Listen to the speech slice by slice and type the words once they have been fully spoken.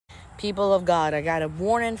People of God, I got a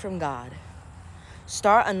warning from God.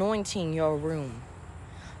 Start anointing your room.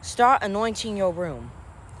 Start anointing your room.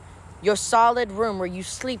 Your solid room where you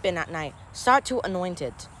sleep in at night. Start to anoint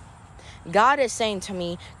it. God is saying to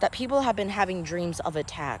me that people have been having dreams of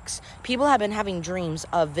attacks. People have been having dreams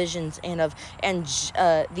of visions and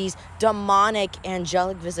these demonic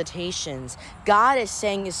angelic visitations. God is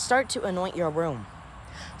saying start to anoint your room.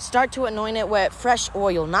 Start to anoint it with fresh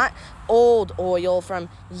oil, not old oil from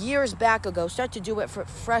years back ago. Start to do it for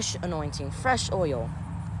fresh anointing, fresh oil.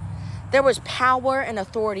 There was power and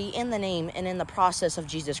authority in the name and in the process of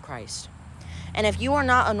Jesus Christ. And if you are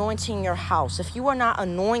not anointing your house, if you are not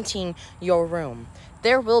anointing your room,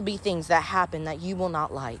 there will be things that happen that you will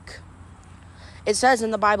not like. It says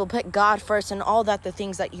in the Bible, put God first in all the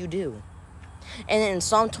things that you do. And in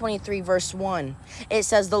Psalm 23 verse 1, it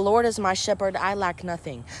says, the Lord is my shepherd, I lack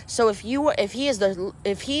nothing. So if he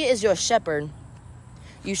is your shepherd,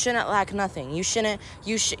 you shouldn't lack nothing. You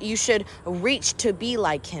should reach to be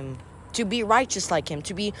like him, to be righteous like him,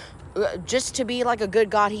 to be like a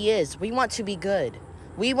good God he is. We want to be good.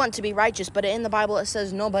 We want to be righteous, but in the Bible it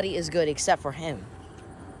says nobody is good except for him.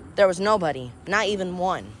 There was nobody, not even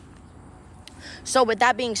one. So with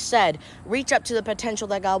that being said, reach up to the potential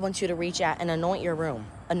that God wants you to reach at and anoint your room.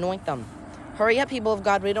 Anoint them. Hurry up, people of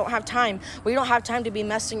God. We don't have time. We don't have time to be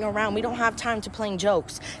messing around. We don't have time to playing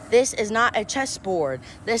jokes. This is not a chessboard.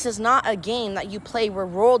 This is not a game that you play where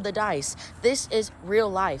roll the dice. This is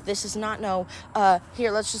real life. This is not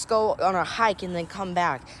here, let's just go on a hike and then come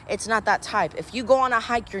back. It's not that type. If you go on a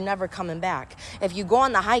hike, you're never coming back. If you go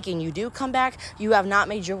on the hike and you do come back, you have not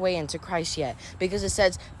made your way into Christ yet. Because it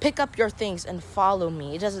says, pick up your things and follow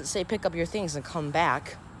me. It doesn't say pick up your things and come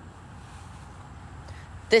back.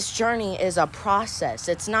 This journey is a process.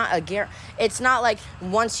 It's not it's not like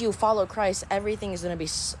once you follow Christ, everything is going to be,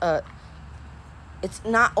 it's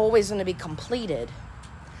not always going to be completed.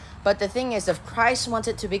 But the thing is, if Christ wants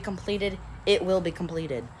it to be completed, it will be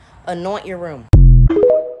completed. Anoint your room.